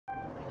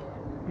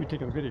You're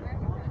taking a video.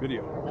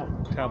 Video.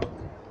 Tablet.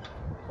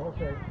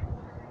 Okay.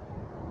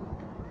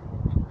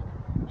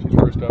 She's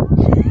first up.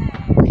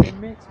 It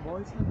makes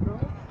boys and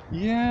girls?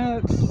 Yeah,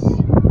 it's...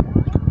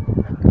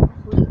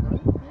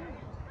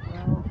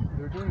 Well,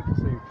 they're doing it to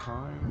save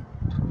time,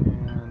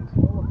 and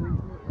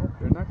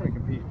they're not going to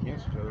compete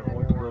against each other.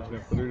 Only the girls are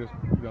going to, but they're just,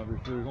 you know,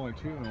 there's only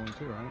two and only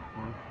two, right?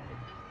 Yeah.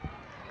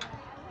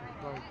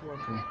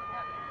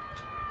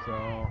 So,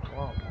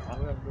 Wow.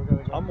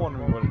 I'm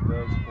wondering what it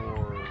does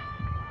for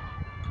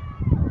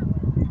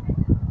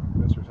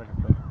this or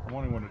second place. I'm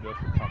wondering what it does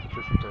for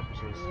competition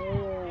purposes.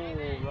 Oh,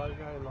 that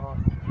guy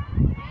lost.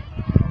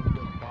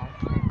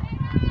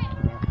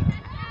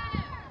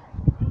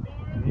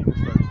 You need to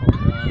start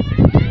slowing down.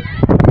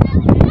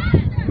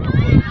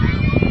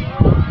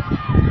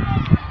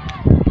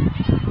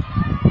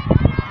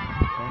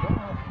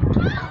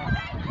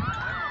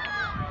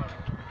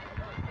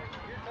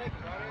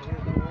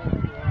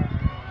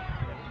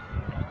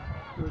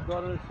 Your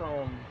daughter is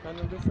from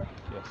Vista?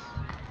 Yes.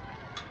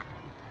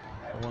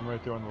 The one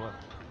right there on the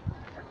left.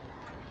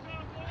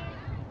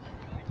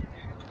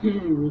 Okay,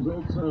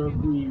 results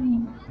of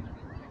the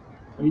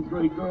 8th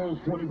grade girls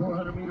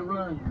 2400 meter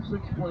run.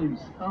 6th place,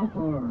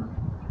 Alfar,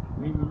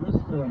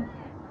 Vista.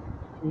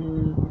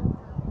 In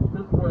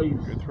 5th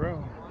place, Good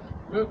throw.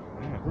 Good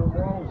from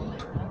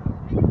Walsh.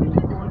 In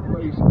 4th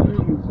place,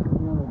 Mays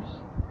from Walsh.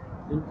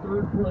 In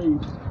 3rd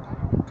place,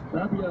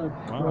 Fabia.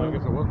 Wow, I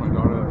guess it was my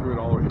daughter that threw it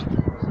all the way.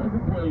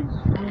 2nd place,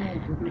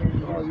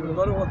 Walsh. Your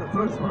daughter was the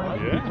first one.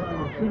 Yeah.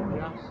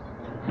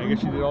 I guess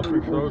she did all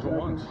 3 throws at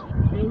once.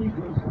 Haley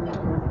goes from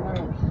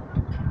Walsh.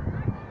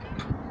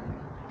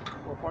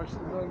 So far she's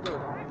doing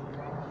good.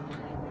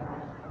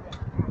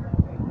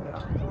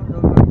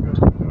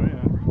 Oh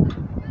yeah.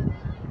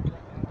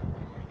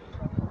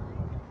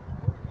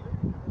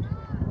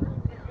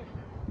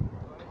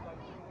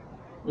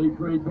 8th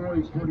grade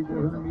boys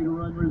 2400 meter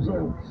run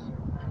results.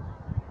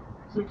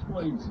 6th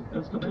place,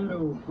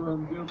 Escobedo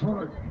from Deer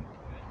Park.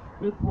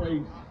 5th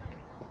place,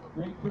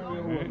 Nate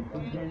Perry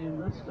from Canyon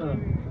Vista.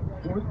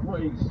 4th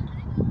place,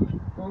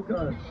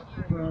 Bokash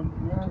from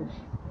Walsh.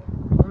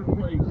 3rd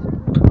place,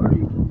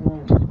 Marty from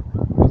Walsh.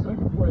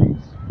 2nd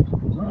place,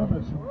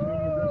 Thomas from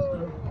Canyon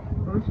Vista.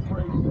 1st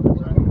place for the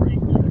time of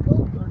 8 minutes,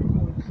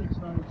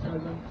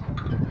 30.697.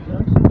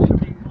 Jackson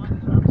Shamik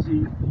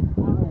Thompson from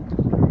Walsh.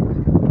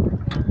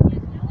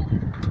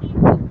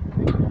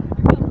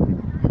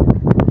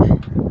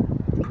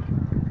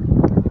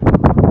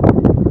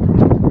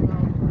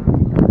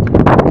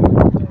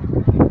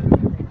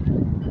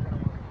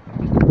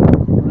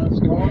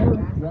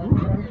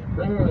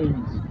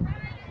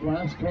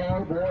 Last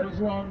call, boys,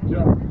 long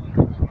jump.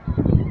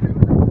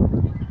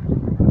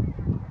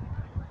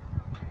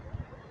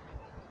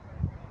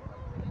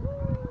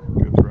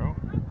 Good throw.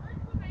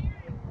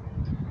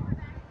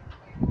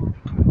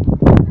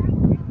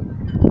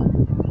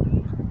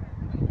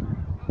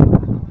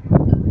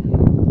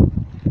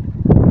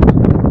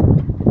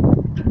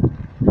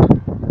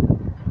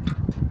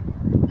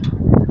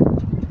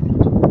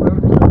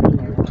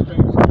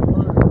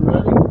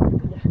 Ready?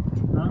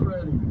 Not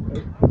ready.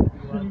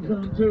 Change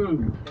on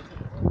 2.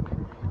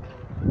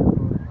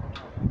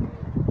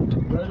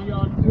 Ready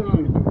on 2.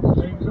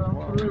 Change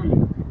on 3.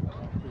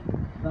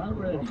 Not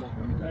ready.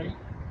 Okay.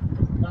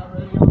 Not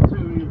ready on 2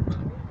 either.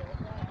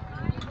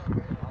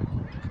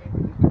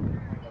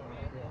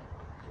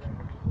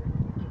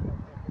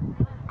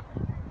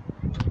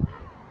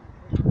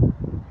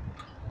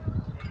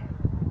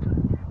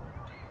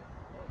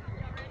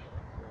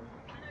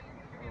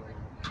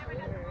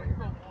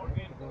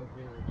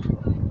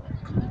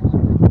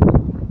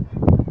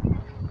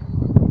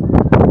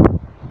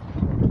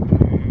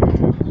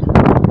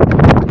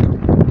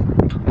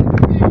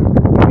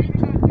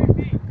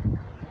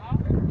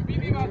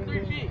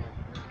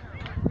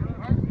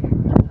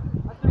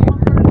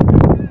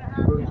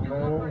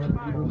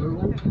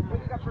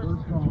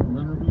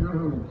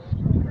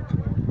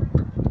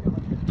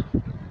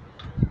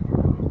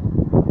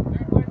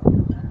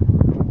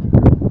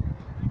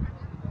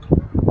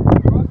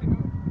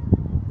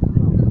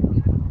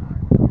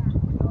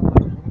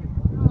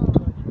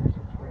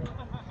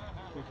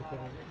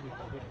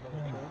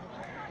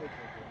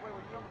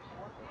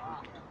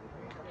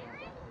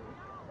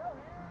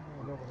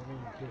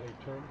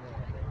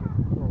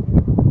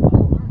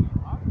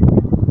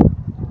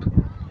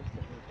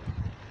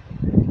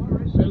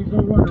 Exchange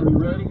on 1, are we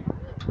ready?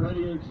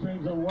 Ready,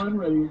 exchange on 1,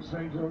 ready,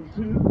 exchange on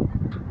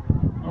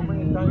 2. How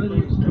many times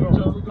Ready, exchange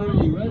on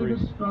 3. Ready to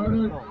start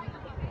it?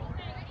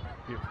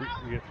 You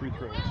get 3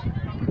 throws.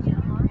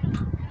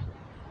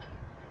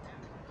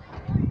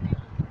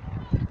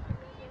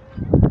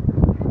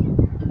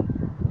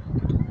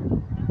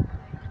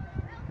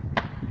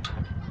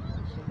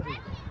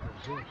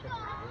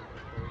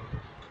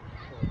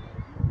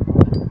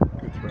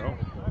 Good throw.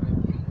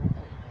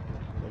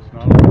 That's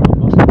not all about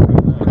muscle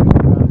doing that.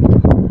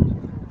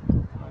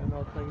 I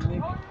know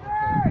technique.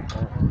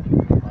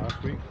 Last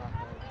week,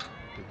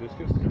 the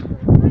discus.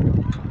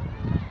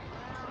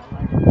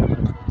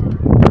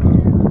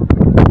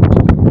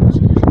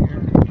 Discus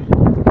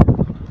here.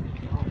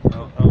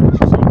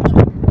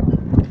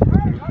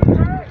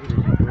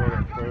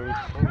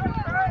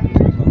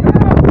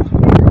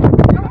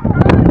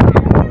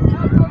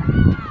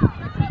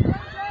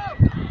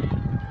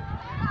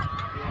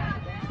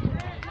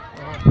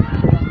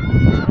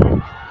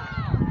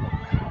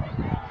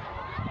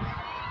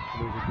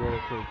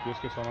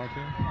 Hibiscus on our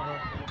team,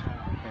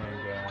 and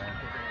we got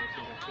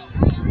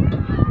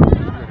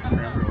a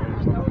cranberry or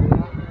something.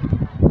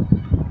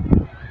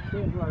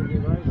 Seems like it,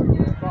 right?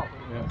 It's tough.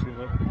 Yeah, see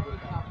that?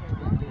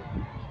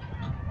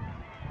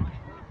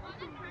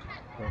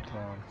 But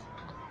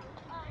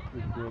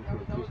this girl for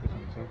hibiscus in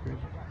the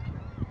centigrade.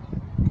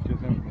 She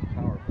doesn't have enough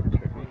power for the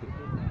technique.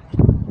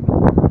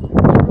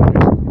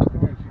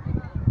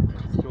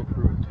 It's still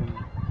through a 10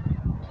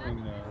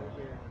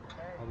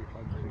 probably 5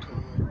 to 10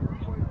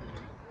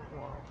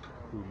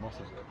 through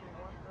muscles.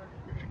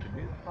 If she can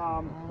do that.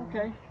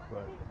 Okay.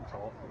 But it's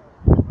all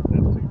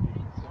that's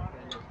technique.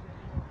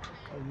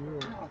 Are you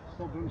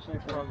still doing the same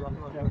thing?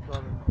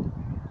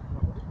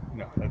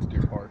 No, that's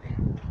Deer Park.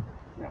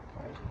 Yeah.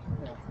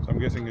 So I'm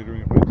guessing they're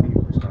doing it by team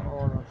this time.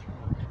 Oh, that's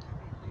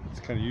It's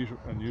kind of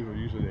unusual.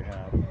 Usually they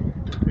have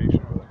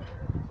rotation, but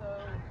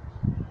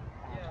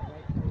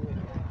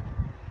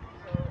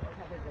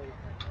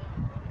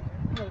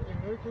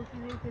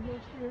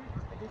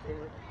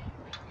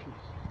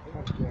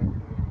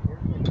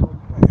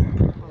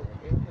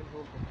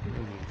we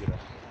need to get a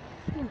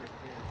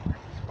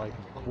spike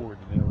in the cord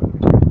and nail it.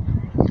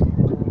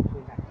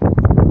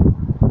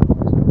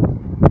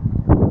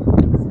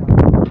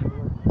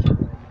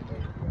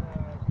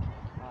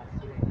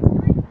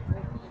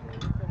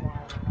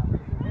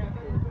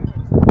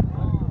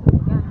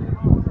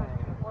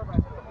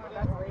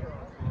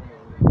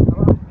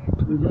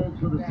 Results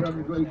for the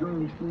 7th grade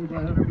girls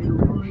 4x100 meter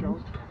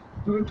runs.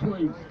 Third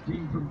place,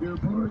 team from Deer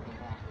Park.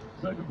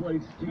 Second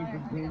place, team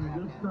from Canyon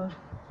Vista.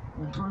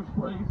 And first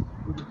place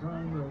with a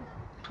time of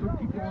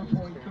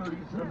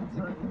 54.37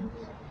 seconds.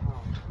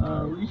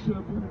 Alicia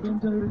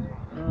Bente,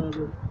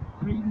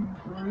 Peyton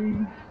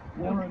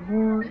 3, Warren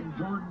Moore, and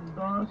Jordan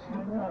Doss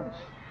from Walsh.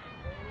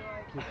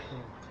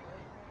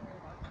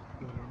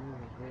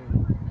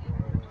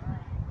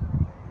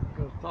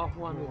 the tough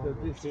one is the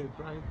district,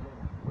 right?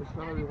 It's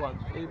gonna be what,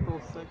 April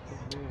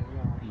 6th?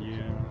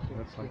 Yeah,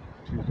 that's like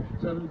Tuesday.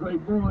 7th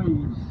grade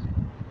boys,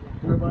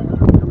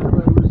 4x100 meter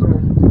relay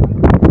results.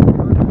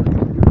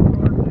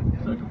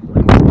 Second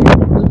place,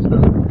 Vista.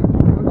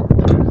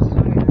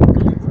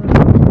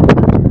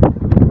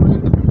 First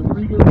place,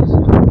 Rodriguez.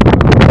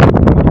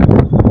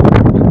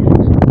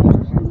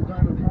 With a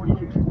time of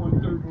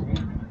 48.13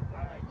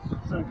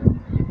 seconds.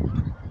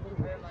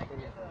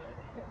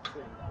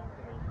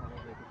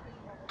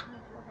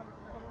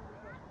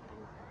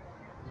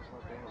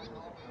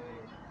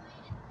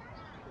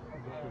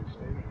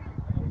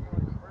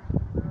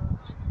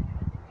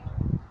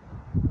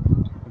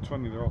 It's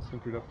funny, they're all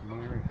centered up in one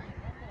area.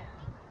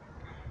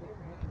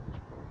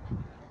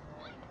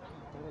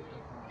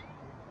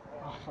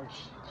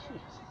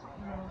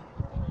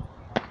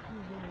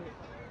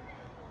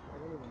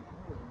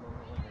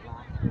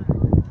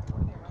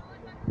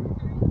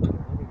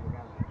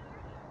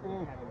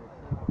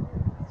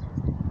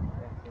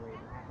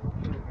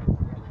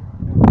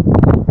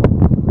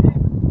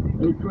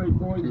 Eighth grade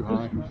boys Too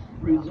high.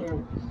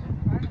 results.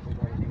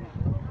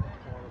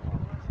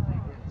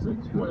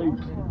 Sixth place,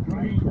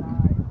 Green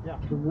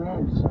from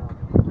Walsh.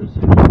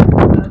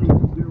 Patty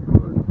from Deer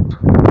Park.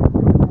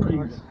 Fourth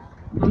place,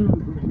 Lou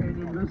from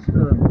Canyon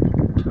Vista.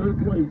 Third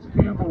place,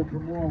 Campbell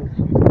from Walsh.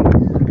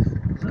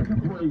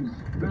 Second place,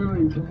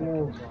 Barry from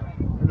Walsh.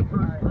 And the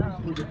first place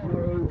with a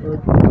throw of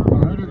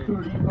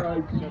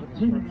 135 feet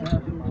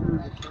 10.5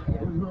 inches is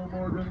Will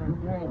Morgan from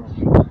Walsh.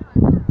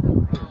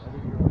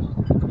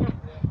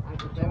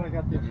 Then I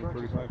got the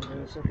instructions, 35. and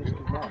it said this is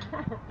mom.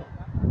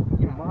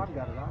 Your mom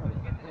got it out of it.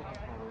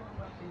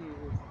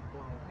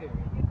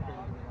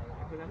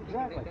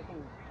 Exactly.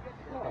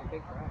 Yeah.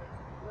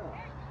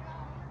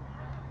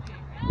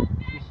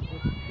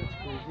 It's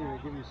crazy. They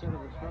give you a set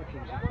of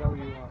instructions and tell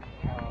you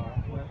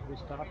where the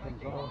stop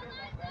comes on.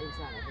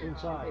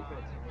 Inside.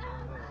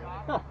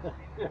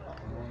 Yeah.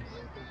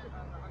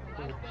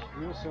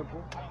 Real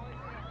simple.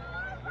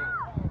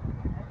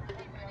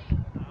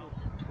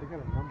 They got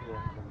a number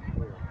of them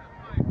there.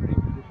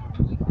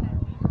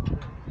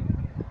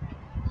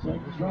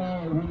 Second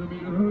tall, 100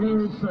 meter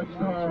hurdles. Second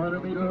tall,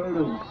 100 meter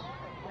hurdles.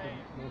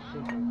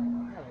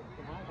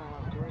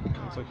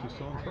 Looks like she's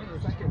still in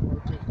first.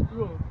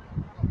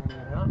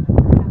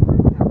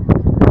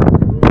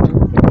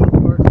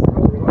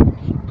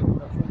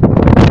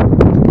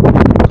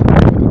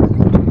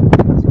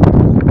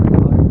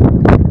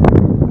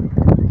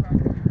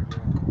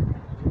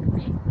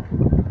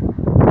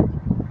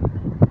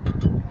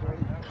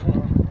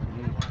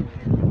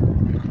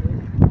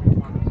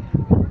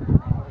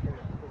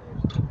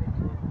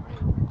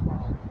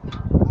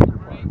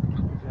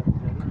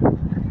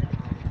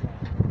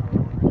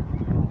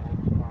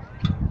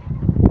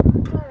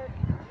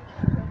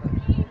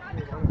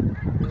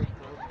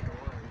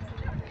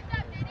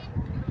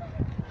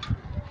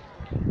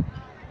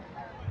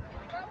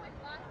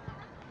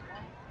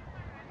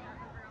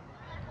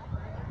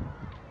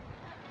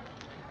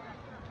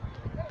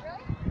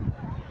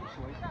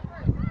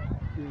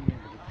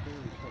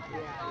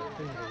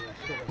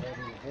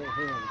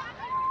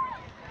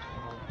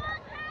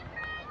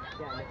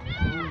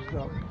 Used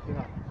up,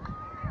 yeah.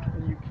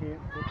 And you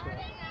can't put that.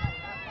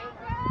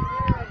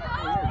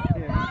 Oh,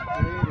 yeah, you can't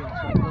lay it in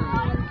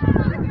somewhere.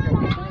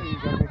 You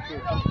got to make sure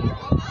it's up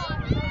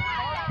there.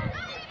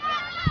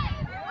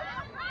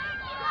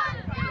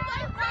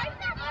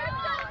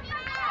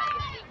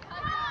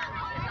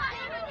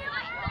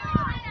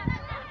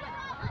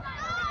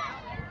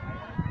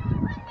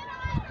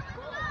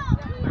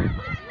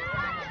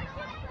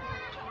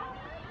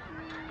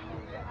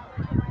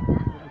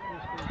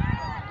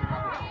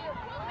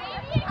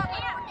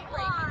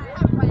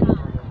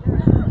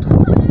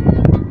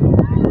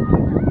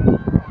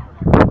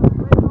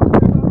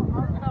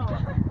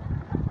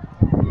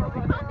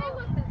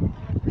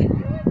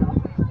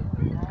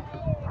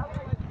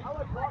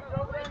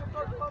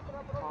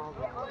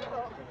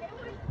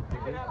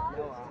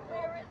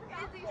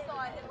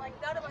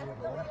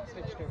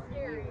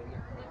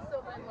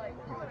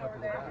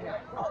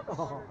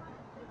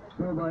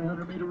 Score by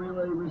 100-meter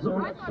relay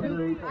results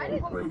today.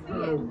 8th grade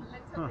girls.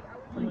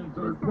 In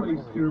 3rd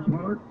place, Deer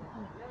Park.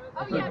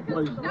 2nd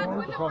place,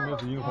 North. The problem is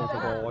the uniforms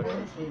are all like that.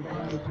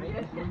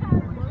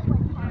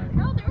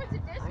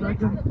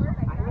 2nd,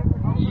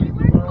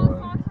 Isabella,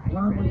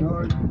 Conley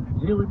Hart,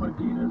 Haley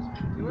Martinez,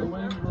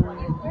 Delaney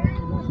Lilly,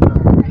 Vista.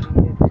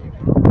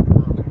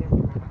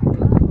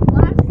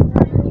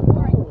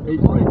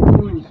 8th grade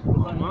boys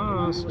by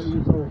 100-meter relay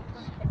results.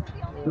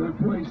 3rd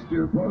place,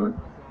 Deer Park.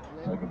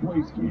 2nd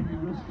place, Candy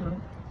Vista.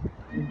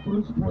 In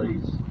 1st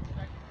place,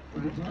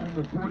 with a time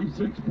of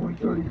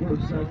 46.34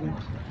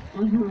 seconds,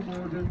 Israel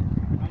Morgan,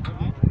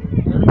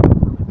 Henning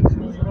Williams,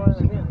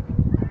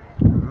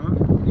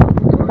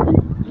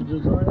 and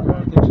Josiah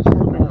Hawkins.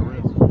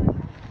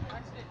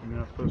 You're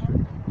not supposed to.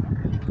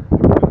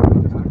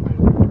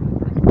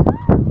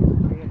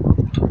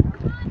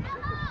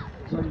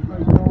 Second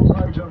place, girls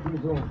high jump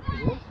results.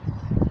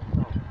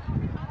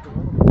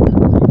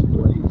 6th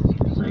place,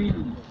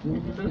 Sadie,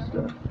 Candy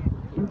Vista.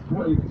 5th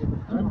place,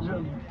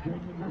 Anjum,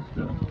 Candy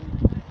Vista.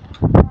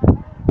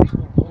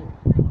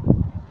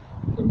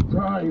 A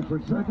tie for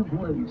 2nd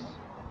place,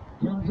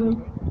 Kenzie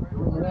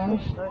from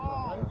Walsh,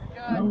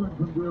 Allen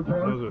from Deer That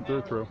was Park, a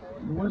third throw.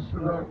 and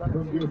Westervelt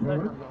from Deer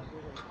Park.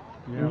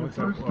 Yeah, In looks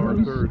like 1st our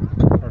place, third.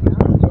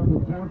 number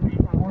 4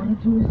 feet 4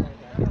 inches,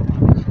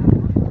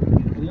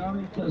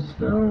 Yanni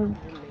Castell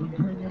from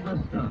Canyon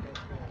Vista.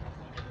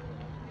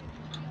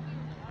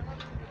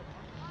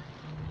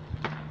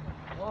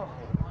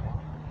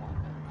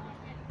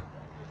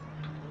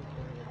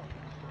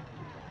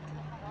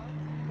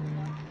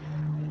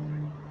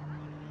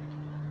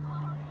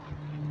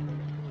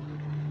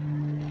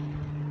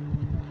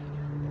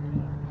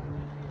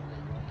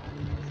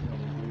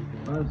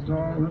 Last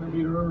tall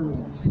 100-meter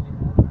hurdle.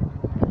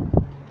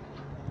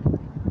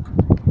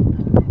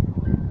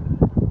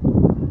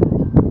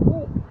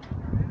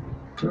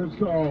 First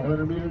call,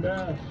 100-meter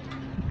dash.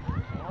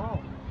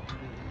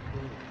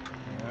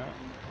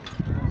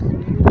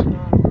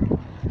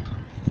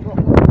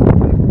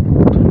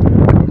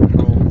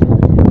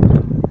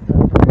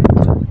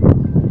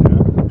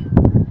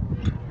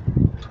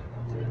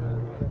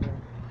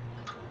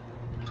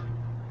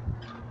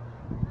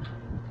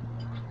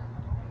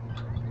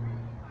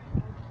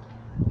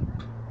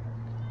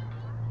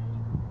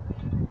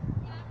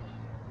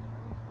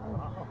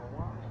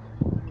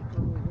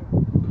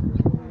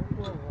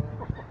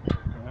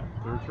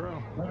 Third throw.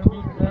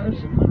 100-meter dash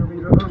and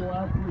 100-meter hurdle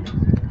athletes,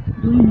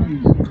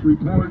 please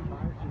report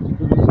to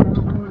the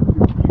scoreboard.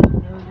 Your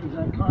stationary is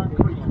that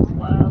concrete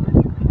slab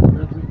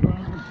that's in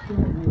front of the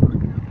scoreboard.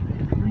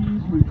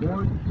 Please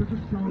report to the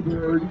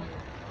scoreboard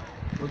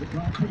where the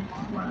concrete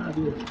slab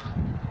is.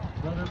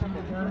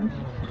 100-meter dash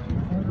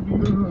and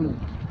 100-meter hurdle.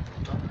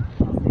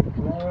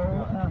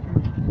 All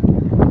athletes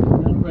in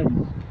that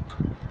race.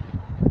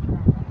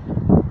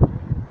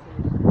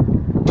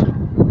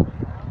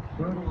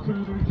 Hurdle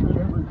centers should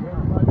have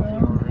reported by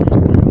now.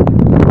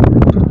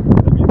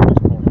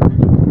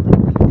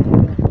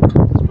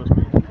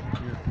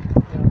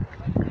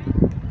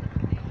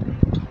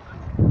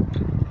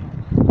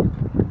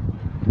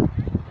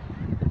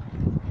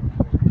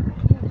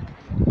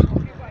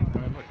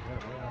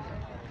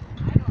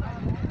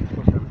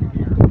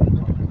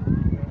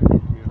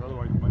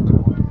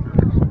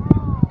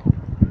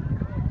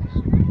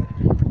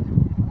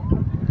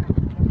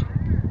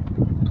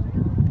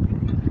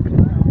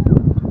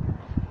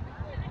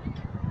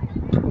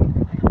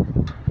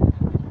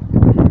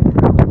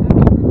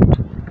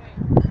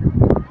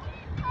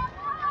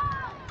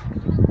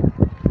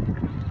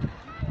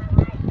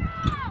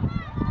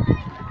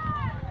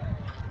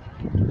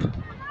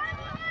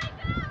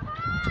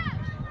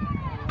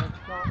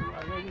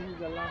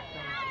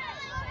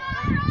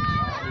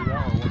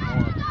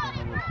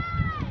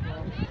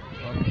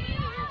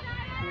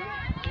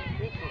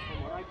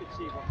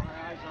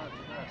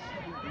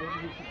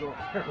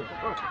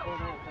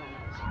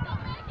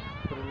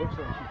 But it looks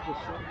like she's just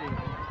sitting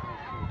there.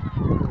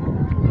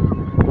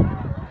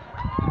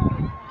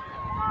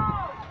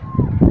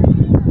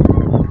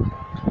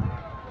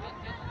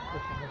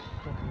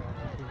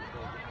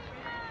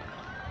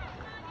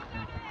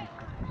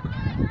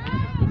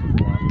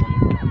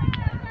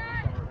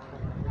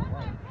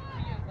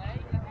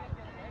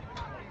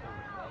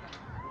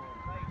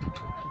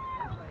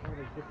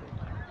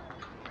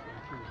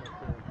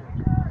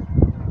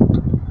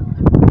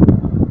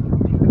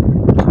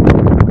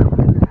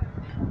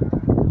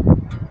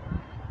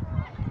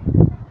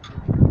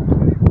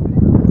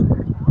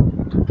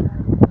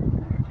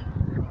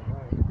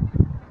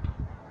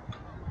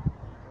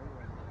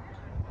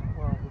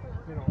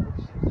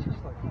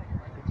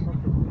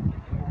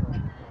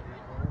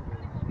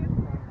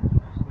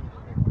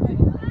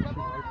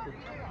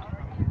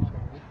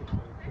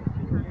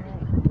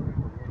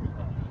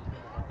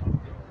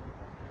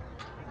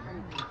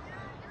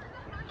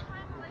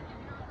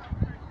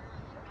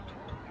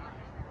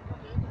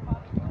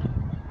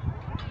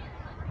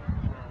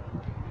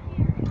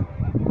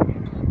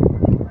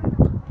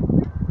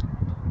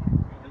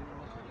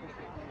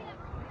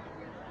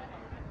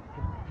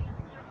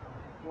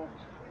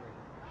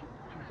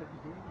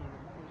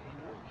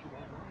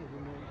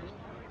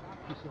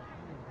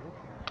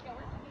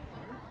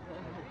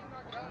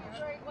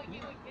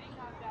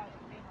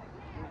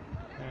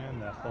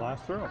 And that's the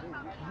last throw.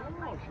 Now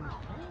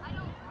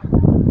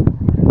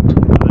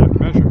they have to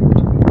measure.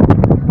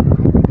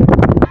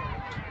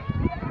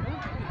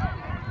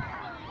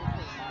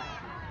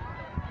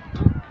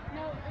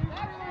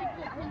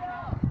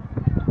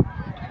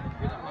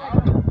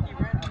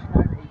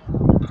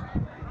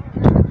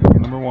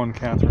 Number 1,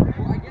 Catherine.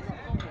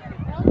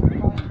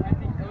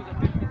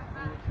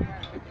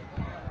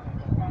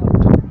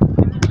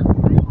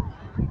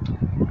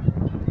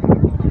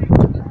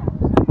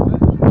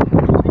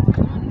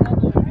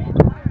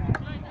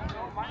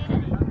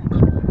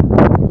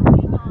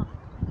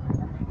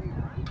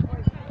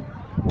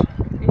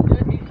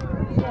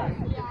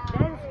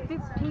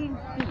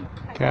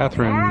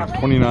 Catherine,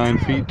 29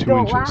 feet 2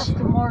 inches.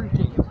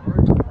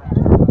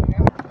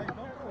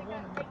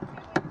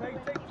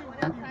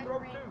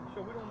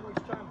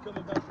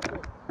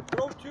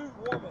 Throw 2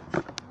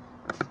 warm-ups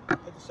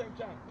at the same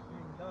time.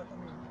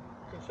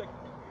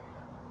 Consecutively.